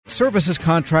Services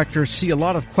contractors see a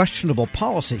lot of questionable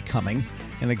policy coming.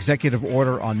 An executive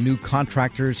order on new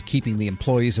contractors keeping the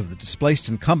employees of the displaced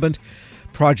incumbent.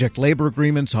 Project labor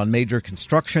agreements on major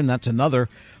construction, that's another.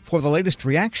 For the latest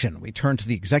reaction, we turn to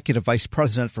the Executive Vice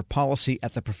President for Policy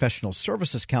at the Professional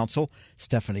Services Council,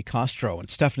 Stephanie Castro. And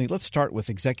Stephanie, let's start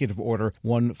with Executive Order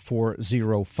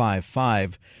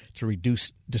 14055 to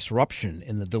reduce disruption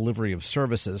in the delivery of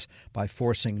services by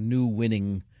forcing new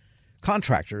winning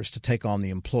contractors to take on the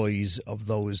employees of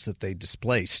those that they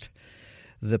displaced.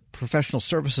 The Professional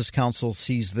Services Council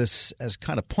sees this as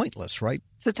kind of pointless, right?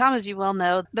 So, Tom, as you well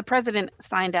know, the president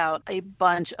signed out a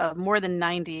bunch of more than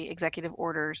 90 executive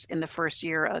orders in the first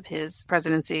year of his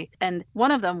presidency. And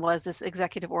one of them was this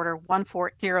Executive Order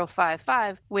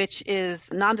 14055, which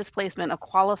is non-displacement of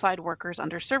qualified workers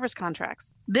under service contracts.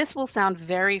 This will sound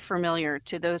very familiar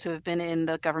to those who have been in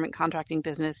the government contracting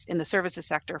business in the services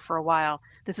sector for a while.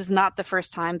 This is not the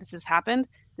first time this has happened.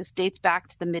 This dates back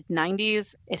to the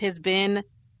mid-90s. It has been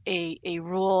a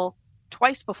rule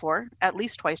twice before, at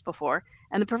least twice before.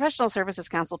 And the Professional Services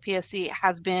Council, PSC,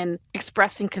 has been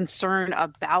expressing concern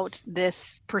about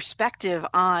this perspective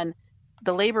on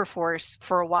the labor force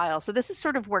for a while. So this is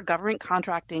sort of where government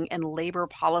contracting and labor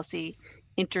policy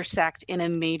intersect in a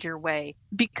major way.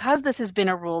 Because this has been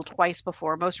a rule twice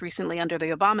before, most recently under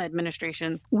the Obama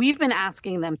administration, we've been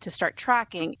asking them to start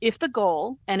tracking if the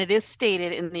goal, and it is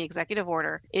stated in the executive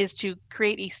order, is to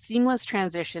create a seamless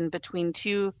transition between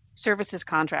two services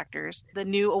contractors. The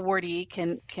new awardee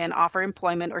can offer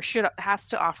employment or has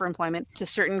to offer employment to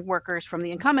certain workers from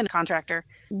the incumbent contractor.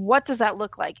 What does that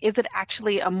look like? Is it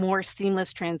actually a more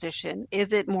seamless transition?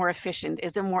 Is it more efficient?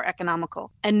 Is it more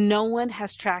economical? And no one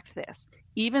has tracked this.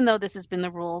 Even though this has been the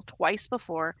rule twice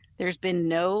before, there's been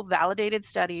no validated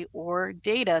study or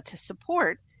data to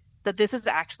support that this is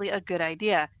actually a good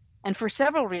idea. And for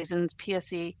several reasons,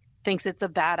 PSC thinks it's a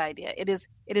bad idea. It is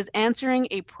answering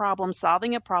a problem,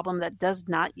 solving a problem that does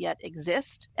not yet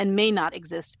exist and may not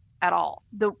exist at all.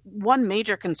 The one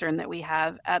major concern that we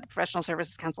have at the Professional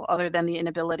Services Council, other than the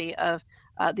inability of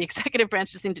the executive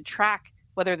branch to seem to track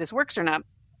whether this works or not,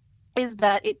 is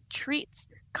that it treats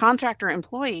contractor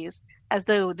employees as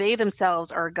though they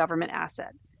themselves are a government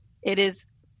asset. It is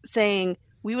saying,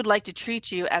 we would like to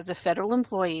treat you as a federal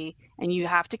employee, and you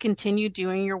have to continue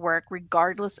doing your work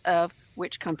regardless of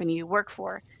which company you work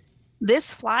for.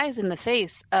 This flies in the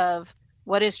face of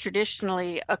what is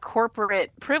traditionally a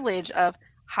corporate privilege of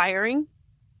hiring,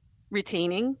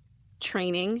 retaining,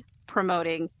 training,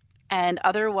 promoting, and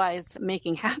otherwise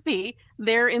making happy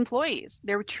their employees.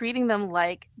 They're treating them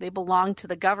like they belong to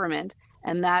the government.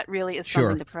 And that really is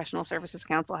something the Professional Services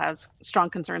Council has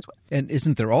strong concerns with. And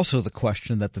isn't there also the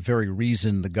question that the very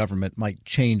reason the government might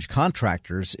change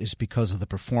contractors is because of the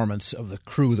performance of the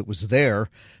crew that was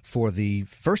there for the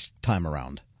first time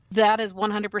around? That is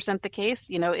 100% the case.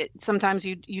 You know, sometimes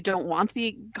you don't want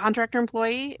the contractor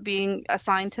employee being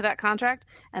assigned to that contract,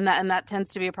 and that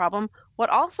tends to be a problem. What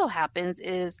also happens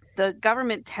is the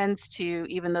government tends to,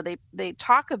 even though they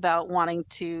talk about wanting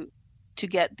to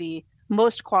get the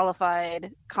most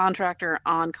qualified contractor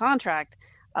on contract,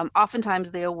 oftentimes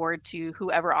they award to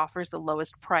whoever offers the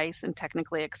lowest price and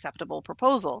technically acceptable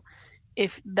proposal.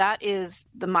 If that is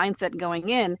the mindset going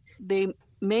in, they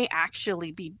may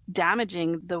actually be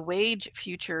damaging the wage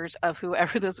futures of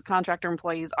whoever those contractor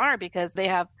employees are, because they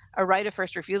have a right of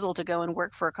first refusal to go and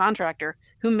work for a contractor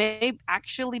who may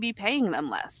actually be paying them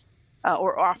less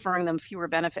or offering them fewer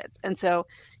benefits. And so,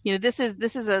 you know, this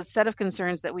is a set of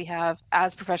concerns that we have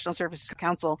as Professional Services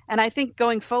Council. And I think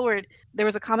going forward, there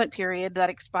was a comment period that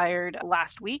expired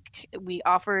last week. We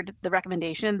offered the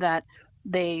recommendation that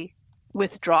they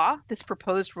withdraw this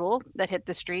proposed rule that hit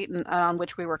the street and on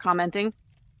which we were commenting.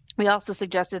 We also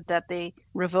suggested that they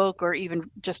revoke or even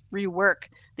just rework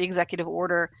the executive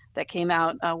order that came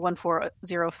out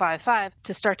 14055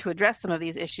 to start to address some of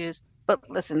these issues. But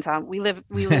listen, Tom, we live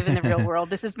in the real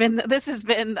world. This has been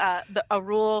a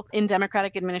rule in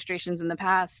Democratic administrations in the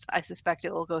past. I suspect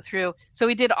it will go through. So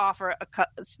we did offer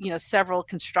several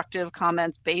constructive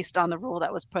comments based on the rule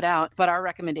that was put out. But our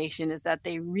recommendation is that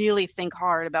they really think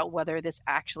hard about whether this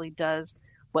actually does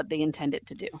what they intend it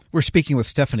to do. We're speaking with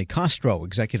Stephanie Castro,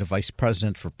 Executive Vice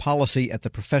President for Policy at the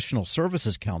Professional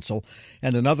Services Council.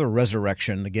 And another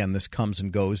resurrection, again, this comes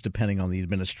and goes depending on the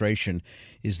administration,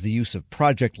 is the use of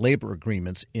project labor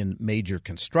agreements in major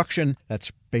construction.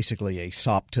 That's basically a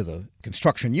sop to the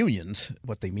construction unions.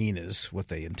 What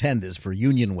they intend is for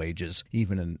union wages,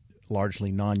 even in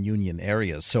largely non-union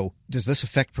areas. So does this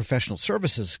affect professional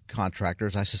services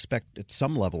contractors? I suspect at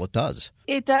some level it does.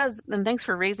 It does. And thanks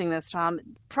for raising this, Tom.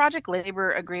 Project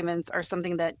labor agreements are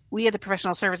something that we at the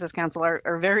Professional Services Council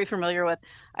are very familiar with.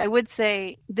 I would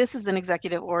say this is an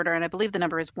executive order, and I believe the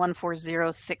number is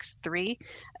 14063,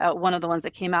 one of the ones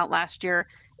that came out last year,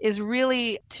 is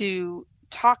really to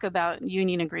talk about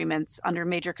union agreements under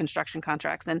major construction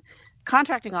contracts. And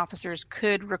contracting officers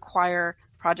could require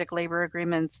project labor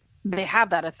agreements. They have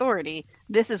that authority.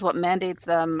 This is what mandates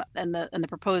them, and the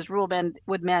proposed rule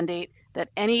would mandate that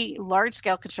any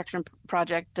large-scale construction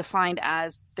project defined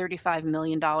as $35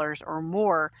 million or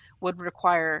more would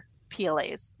require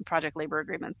PLAs, project labor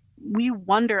agreements. We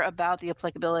wonder about the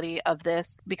applicability of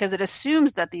this because it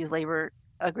assumes that these labor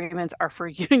agreements are for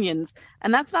unions,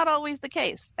 and that's not always the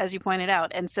case, as you pointed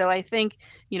out. And so I think,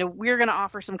 we're going to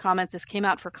offer some comments. This came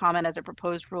out for comment as a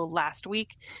proposed rule last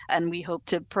week, and we hope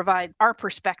to provide our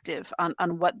perspective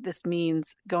on what this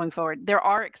means going forward. There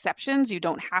are exceptions. You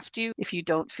don't have to if you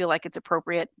don't feel like it's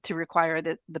appropriate to require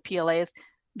the PLAs.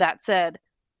 That said,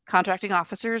 contracting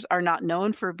officers are not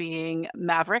known for being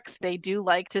mavericks. They do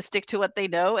like to stick to what they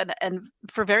know, and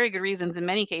for very good reasons in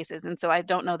many cases. And so I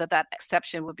don't know that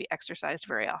exception would be exercised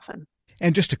very often.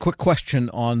 And just a quick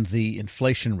question on the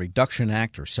Inflation Reduction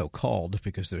Act, or so-called,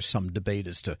 because there's some debate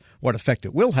as to what effect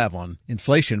it will have on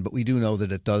inflation, but we do know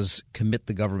that it does commit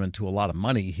the government to a lot of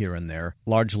money here and there,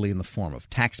 largely in the form of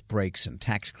tax breaks and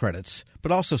tax credits,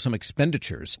 but also some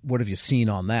expenditures. What have you seen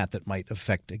on that might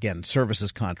affect, again,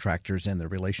 services contractors and their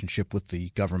relationship with the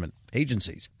government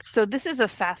agencies? So this is a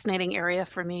fascinating area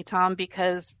for me, Tom,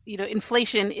 because,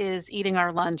 inflation is eating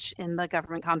our lunch in the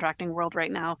government contracting world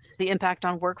right now. The impact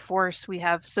on workforce, we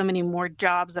have so many more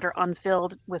jobs that are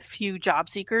unfilled with few job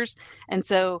seekers. And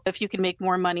so if you can make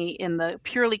more money in the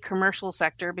purely commercial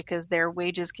sector because their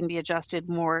wages can be adjusted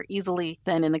more easily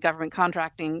than in the government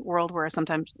contracting world, where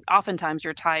oftentimes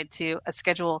you're tied to a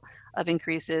schedule of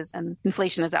increases and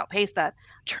inflation has outpaced that.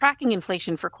 Tracking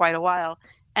inflation for quite a while.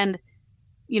 And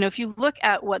if you look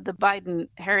at what the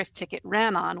Biden-Harris ticket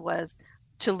ran on was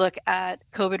to look at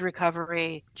COVID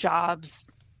recovery, jobs,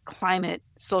 climate,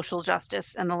 social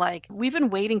justice, and the like. We've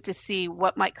been waiting to see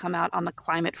what might come out on the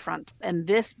climate front, and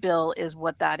this bill is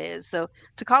what that is. So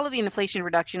to call it the Inflation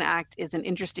Reduction Act is an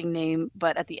interesting name,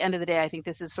 but at the end of the day, I think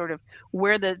this is sort of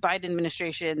where the Biden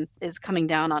administration is coming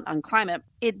down on climate.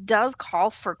 It does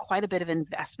call for quite a bit of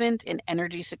investment in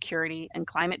energy security and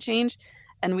climate change,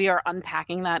 and we are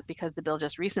unpacking that because the bill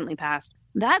just recently passed.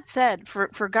 That said,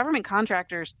 for government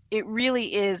contractors, it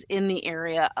really is in the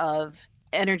area of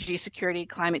energy security,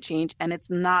 climate change, and it's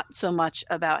not so much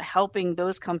about helping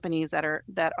those companies that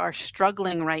are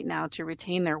struggling right now to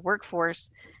retain their workforce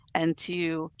and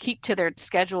to keep to their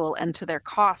schedule and to their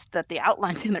cost that they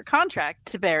outlined in their contract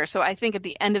to bear. So I think at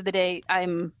the end of the day,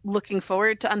 I'm looking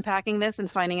forward to unpacking this and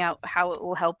finding out how it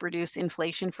will help reduce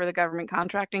inflation for the government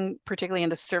contracting, particularly in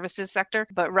the services sector.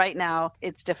 But right now,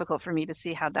 it's difficult for me to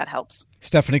see how that helps.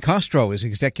 Stephanie Castro is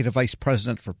Executive Vice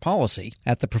President for Policy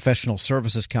at the Professional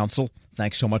Services Council.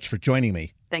 Thanks so much for joining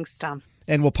me. Thanks, Tom.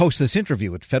 And we'll post this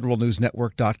interview at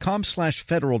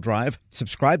federalnewsnetwork.com/Federal Drive.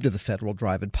 Subscribe to the Federal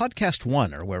Drive at Podcast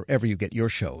One or wherever you get your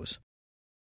shows.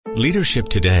 Leadership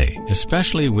today,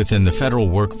 especially within the federal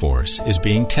workforce, is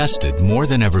being tested more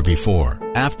than ever before.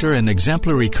 After an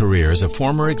exemplary career as a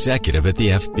former executive at the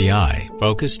FBI,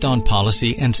 focused on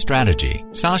policy and strategy,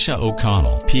 Sasha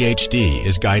O'Connell, Ph.D.,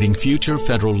 is guiding future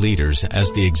federal leaders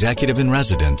as the executive in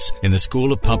residence in the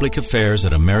School of Public Affairs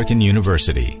at American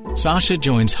University. Sasha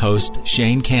joins host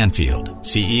Shane Canfield,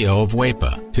 CEO of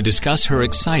WEPA, to discuss her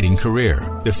exciting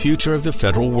career, the future of the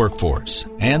federal workforce,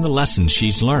 and the lessons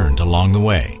she's learned along the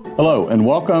way. Hello, and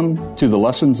welcome to the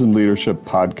Lessons in Leadership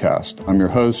podcast. I'm your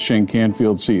host, Shane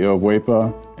Canfield, CEO of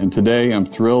WEPA, and today I'm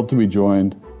thrilled to be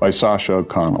joined by Sasha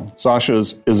O'Connell. Sasha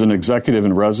is an executive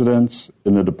in residence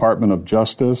in the Department of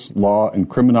Justice, Law, and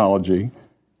Criminology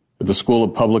at the School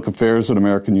of Public Affairs at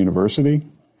American University,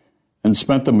 and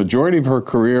spent the majority of her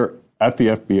career at the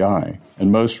FBI,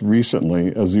 and most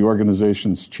recently as the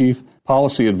organization's Chief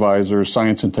Policy Advisor,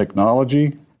 Science and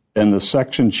Technology, and the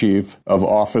Section Chief of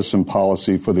Office and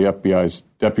Policy for the FBI's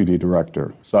Deputy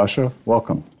Director. Sasha,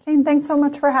 welcome. Shane, thanks so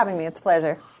much for having me. It's a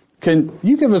pleasure. Can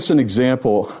you give us an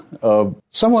example of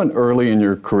someone early in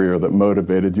your career that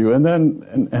motivated you, and then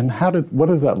what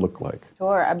did that look like?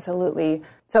 Sure, absolutely.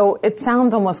 So it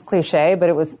sounds almost cliche, but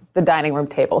it was the dining room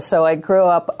table. So I grew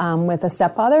up with a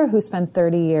stepfather who spent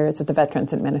 30 years at the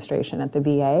Veterans Administration at the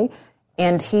VA,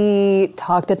 and he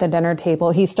talked at the dinner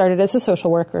table. He started as a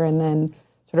social worker and then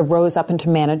sort of rose up into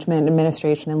management,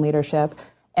 administration, and leadership.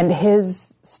 And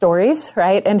his stories,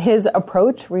 right, and his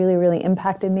approach really, really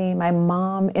impacted me. My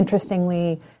mom,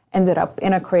 interestingly, ended up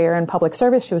in a career in public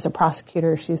service. She was a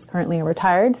prosecutor. She's currently a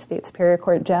retired state superior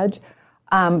court judge.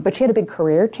 But she had a big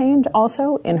career change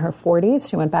also in her 40s.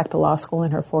 She went back to law school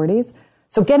in her 40s.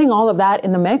 So getting all of that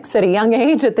in the mix at a young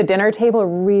age at the dinner table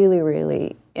really,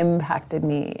 really impacted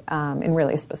me in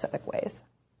really specific ways.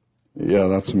 Yeah,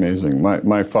 that's amazing.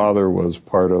 My father was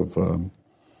part of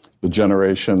the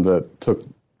generation that took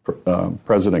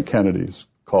President Kennedy's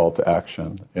call to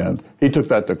action. And he took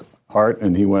that to heart,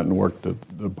 and he went and worked at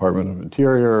the Department of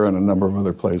Interior and a number of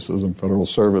other places in federal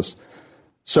service.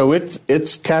 So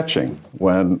it's catching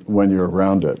when you're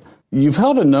around it. You've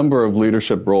held a number of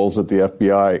leadership roles at the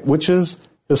FBI, which is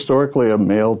historically a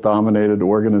male-dominated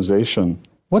organization.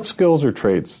 What skills or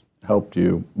traits helped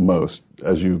you most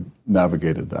as you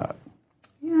navigated that?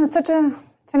 Yeah, it's an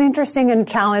interesting and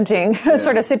challenging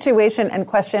sort of situation and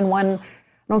question. One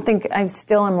I don't think I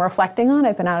still am reflecting on.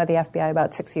 I've been out of the FBI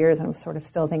about 6 years, and I'm sort of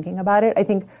still thinking about it. I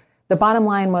think the bottom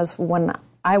line was when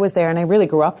I was there, and I really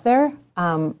grew up there,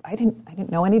 I didn't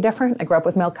know any different. I grew up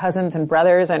with male cousins and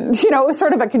brothers, and it was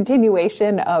sort of a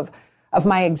continuation of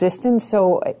my existence.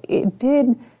 So it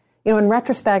did, in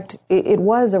retrospect, it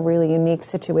was a really unique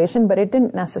situation, but it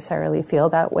didn't necessarily feel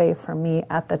that way for me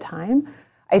at the time.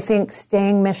 I think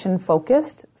staying mission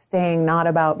focused, staying not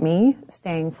about me,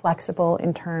 staying flexible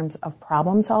in terms of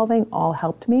problem solving all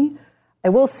helped me. I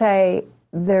will say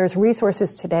there's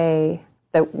resources today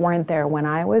that weren't there when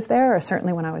I was there, or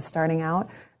certainly when I was starting out.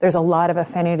 There's a lot of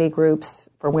affinity groups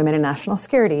for women in national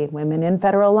security, women in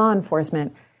federal law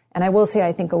enforcement. And I will say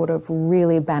I think I would have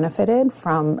really benefited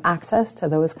from access to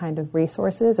those kind of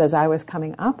resources as I was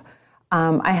coming up.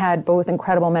 I had both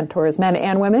incredible mentors, men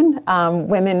and women,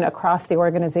 women across the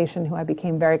organization who I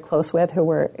became very close with, who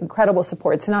were incredible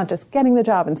supports, not just getting the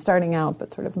job and starting out,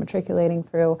 but sort of matriculating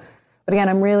through. But again,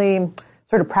 I'm really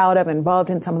sort of proud of, involved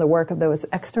in some of the work of those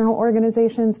external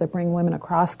organizations that bring women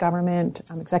across government,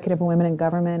 executive women in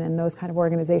government, and those kind of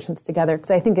organizations together,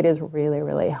 because I think it is really,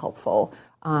 really helpful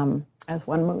as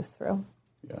one moves through.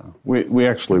 Yeah, we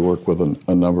actually work with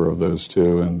a number of those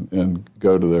too, and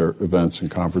go to their events and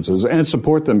conferences and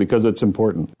support them because it's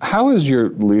important. How has your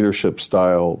leadership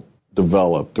style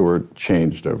developed or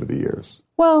changed over the years?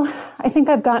 Well, I think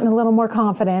I've gotten a little more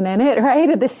confident in it,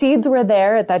 right? The seeds were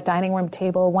there at that dining room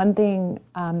table. One thing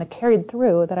that carried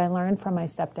through that I learned from my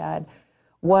stepdad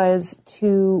was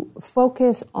to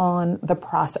focus on the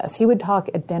process. He would talk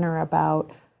at dinner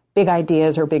about big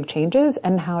ideas or big changes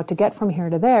and how to get from here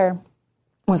to there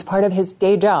was part of his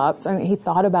day job, so he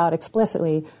thought about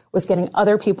explicitly, was getting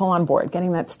other people on board,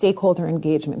 getting that stakeholder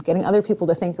engagement, getting other people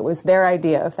to think it was their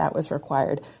idea if that was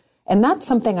required. And that's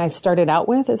something I started out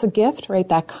with as a gift, right,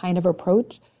 that kind of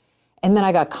approach. And then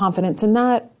I got confidence in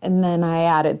that, and then I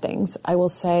added things. I will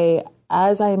say,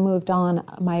 as I moved on,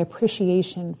 my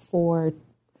appreciation for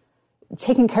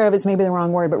taking care of is maybe the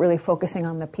wrong word, but really focusing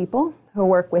on the people who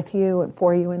work with you and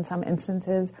for you in some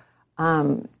instances,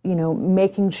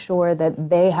 making sure that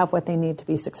they have what they need to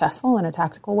be successful in a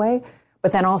tactical way.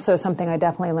 But then also something I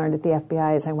definitely learned at the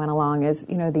FBI as I went along is,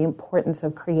 the importance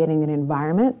of creating an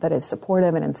environment that is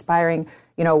supportive and inspiring.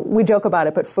 We joke about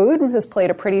it, but food has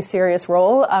played a pretty serious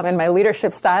role in my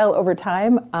leadership style over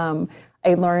time.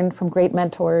 I learned from great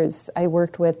mentors. I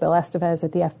worked with Bill Estevez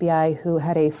at the FBI, who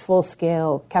had a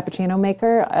full-scale cappuccino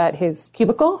maker at his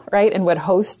cubicle, right, and would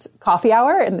host coffee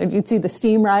hour, and you'd see the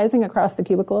steam rising across the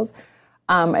cubicles.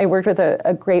 I worked with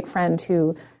a great friend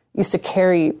who used to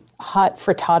carry hot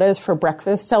frittatas for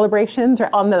breakfast celebrations or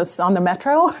on the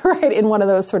metro, right, in one of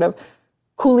those sort of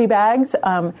coolie bags.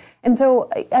 And so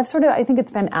I think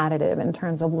it's been additive in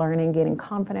terms of learning, gaining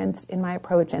confidence in my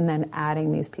approach, and then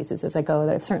adding these pieces as I go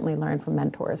that I've certainly learned from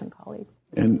mentors and colleagues.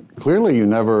 And clearly you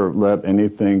never let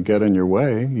anything get in your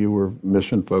way. You were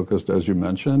mission focused, as you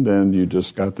mentioned, and you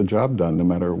just got the job done no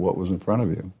matter what was in front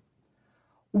of you.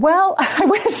 Well, I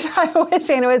wish,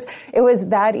 Shane, it was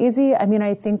that easy. I mean,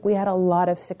 I think we had a lot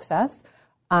of success.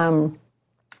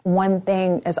 One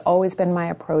thing has always been my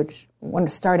approach when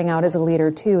starting out as a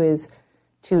leader, too, is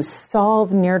to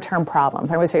solve near-term problems.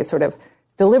 I always say sort of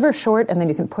deliver short and then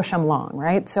you can push them long,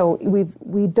 right? So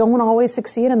we don't always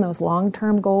succeed in those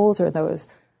long-term goals or those,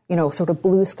 sort of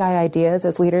blue sky ideas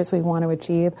as leaders we want to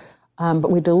achieve.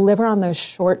 But we deliver on those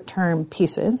short-term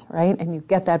pieces, right? And you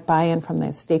get that buy-in from the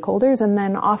stakeholders. And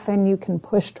then often you can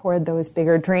push toward those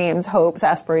bigger dreams, hopes,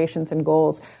 aspirations, and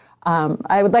goals.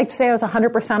 I would like to say I was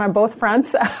 100% on both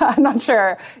fronts. I'm not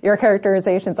sure your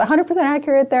characterization's 100%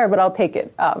 accurate there, but I'll take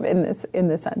it in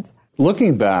this sense.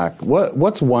 Looking back,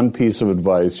 what's one piece of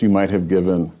advice you might have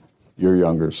given your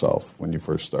younger self when you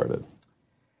first started?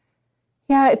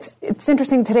 Yeah, it's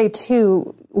interesting today,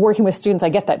 too, working with students, I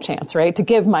get that chance, right, to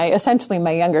give essentially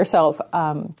my younger self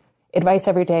advice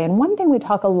every day. And one thing we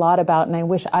talk a lot about, and I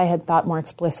wish I had thought more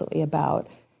explicitly about,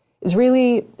 is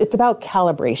really, it's about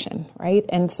calibration, right?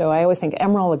 And so I always think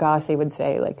Emeril Lagasse would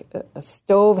say, like, a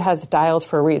stove has dials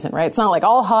for a reason, right? It's not like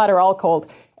all hot or all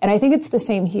cold. And I think it's the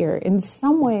same here. In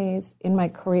some ways, in my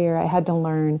career, I had to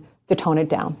learn to tone it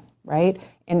down, right?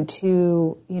 And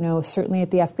to, certainly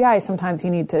at the FBI, sometimes you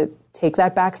need to take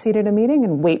that backseat at a meeting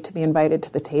and wait to be invited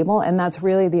to the table. And that's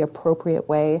really the appropriate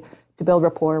way to build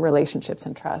rapport, relationships,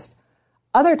 and trust.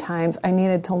 Other times, I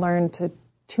needed to learn to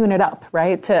tune it up,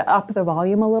 right? To up the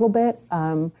volume a little bit.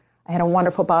 I had a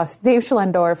wonderful boss, Dave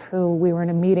Schlendorf, who we were in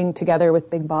a meeting together with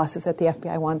big bosses at the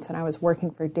FBI once, and I was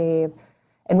working for Dave.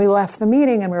 And we left the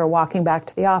meeting and we were walking back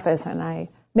to the office, and I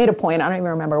made a point. I don't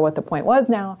even remember what the point was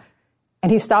now.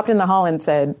 And he stopped in the hall and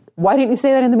said, "Why didn't you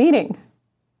say that in the meeting?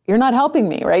 You're not helping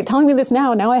me, right? Telling me this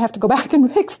now I have to go back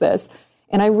and fix this."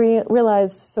 And I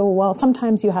realized,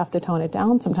 sometimes you have to tone it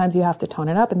down, sometimes you have to tone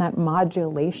it up, and that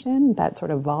modulation, that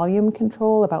sort of volume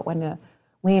control about when to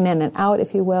lean in and out,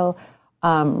 if you will,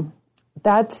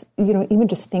 that's, even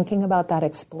just thinking about that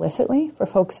explicitly for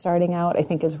folks starting out, I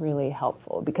think is really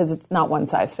helpful because it's not one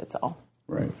size fits all.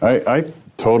 Right. I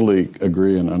totally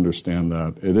agree and understand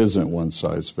that. It isn't one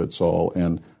size fits all.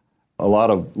 And a lot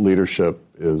of leadership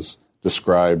is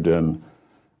described in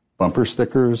bumper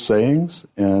stickers, sayings,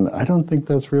 and I don't think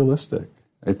that's realistic.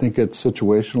 I think it's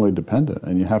situationally dependent,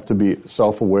 and you have to be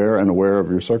self-aware and aware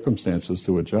of your circumstances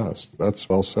to adjust. That's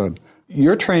well said.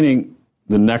 You're training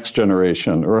the next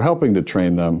generation, or helping to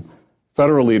train them,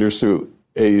 federal leaders through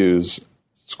AU's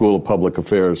School of Public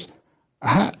Affairs.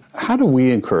 How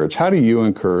do you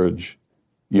encourage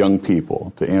young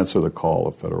people to answer the call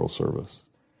of federal service?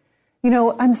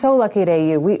 I'm so lucky at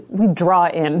AU. We draw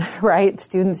in, right,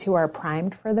 students who are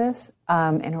primed for this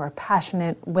and who are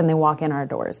passionate when they walk in our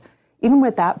doors. Even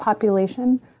with that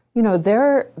population,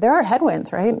 there are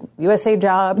headwinds, right? USA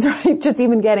Jobs, right? Just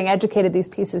even getting educated, these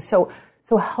pieces.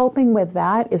 So helping with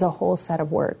that is a whole set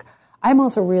of work. I'm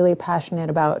also really passionate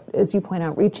about, as you point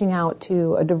out, reaching out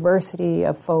to a diversity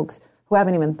of folks who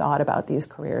haven't even thought about these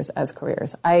careers as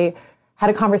careers. I had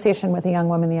a conversation with a young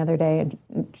woman the other day,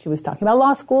 and she was talking about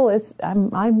law school.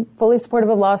 I'm fully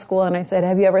supportive of law school, and I said,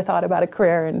 "Have you ever thought about a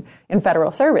career in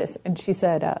federal service?" And she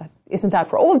said, "Isn't that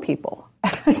for old people?"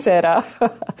 I said,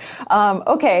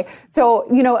 "Okay." So,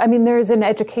 there's an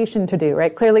education to do,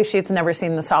 right? Clearly, she's never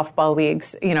seen the softball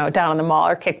leagues, down in the mall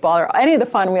or kickball or any of the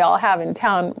fun we all have in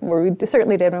town, where we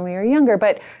certainly did when we were younger.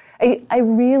 But I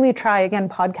really try, again,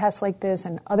 podcasts like this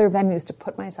and other venues to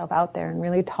put myself out there and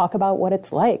really talk about what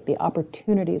it's like, the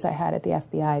opportunities I had at the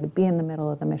FBI to be in the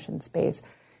middle of the mission space,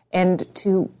 and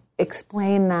to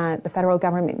explain that the federal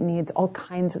government needs all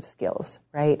kinds of skills,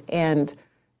 right, and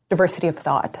diversity of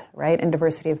thought, right, and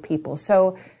diversity of people.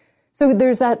 So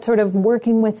there's that sort of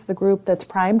working with the group that's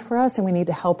primed for us, and we need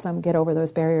to help them get over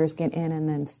those barriers, get in, and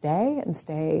then stay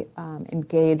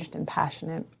engaged and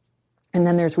passionate. And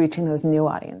then there's reaching those new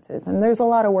audiences. And there's a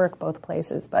lot of work both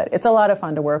places, but it's a lot of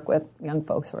fun to work with young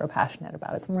folks who are passionate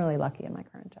about it. So I'm really lucky in my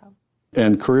current job.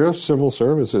 And career civil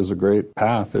service is a great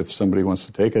path if somebody wants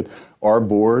to take it. Our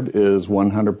board is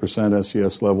 100%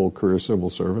 SES level career civil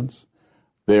servants.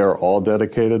 They are all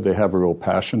dedicated. They have a real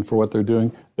passion for what they're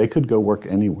doing. They could go work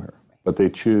anywhere, but they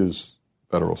choose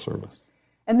federal service.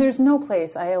 And there's no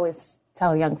place, I always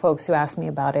tell young folks who ask me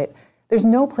about it, there's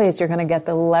no place you're going to get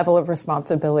the level of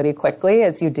responsibility quickly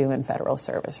as you do in federal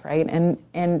service, right?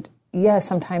 And yes,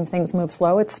 sometimes things move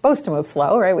slow. It's supposed to move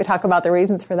slow, right? We talk about the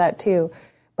reasons for that too.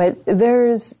 But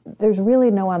there's really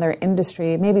no other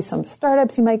industry, maybe some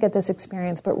startups you might get this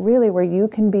experience, but really where you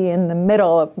can be in the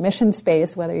middle of mission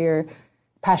space, whether you're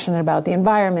passionate about the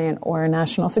environment or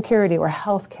national security or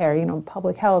healthcare,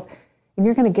 public health, and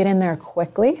you're going to get in there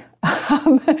quickly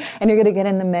and you're going to get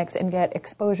in the mix and get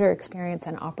exposure, experience,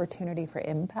 and opportunity for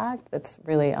impact that's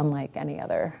really unlike any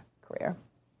other career.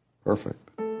 Perfect.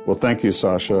 Well, thank you,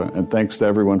 Sasha, and thanks to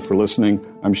everyone for listening.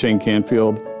 I'm Shane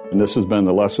Canfield, and this has been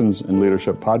the Lessons in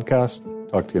Leadership podcast.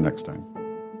 Talk to you next time.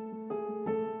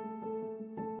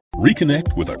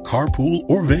 Reconnect with a carpool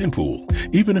or vanpool.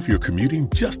 Even if you're commuting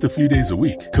just a few days a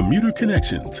week, Commuter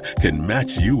Connections can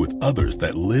match you with others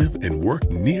that live and work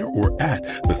near or at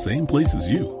the same place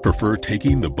as you. Prefer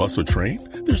taking the bus or train?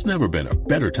 There's never been a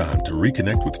better time to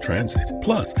reconnect with transit.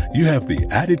 Plus, you have the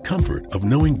added comfort of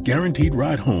knowing Guaranteed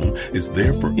Ride Home is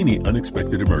there for any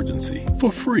unexpected emergency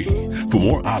for free. For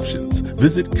more options,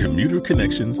 visit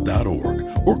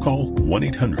commuterconnections.org or call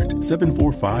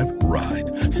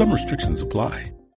 1-800-745-RIDE. Some restrictions apply.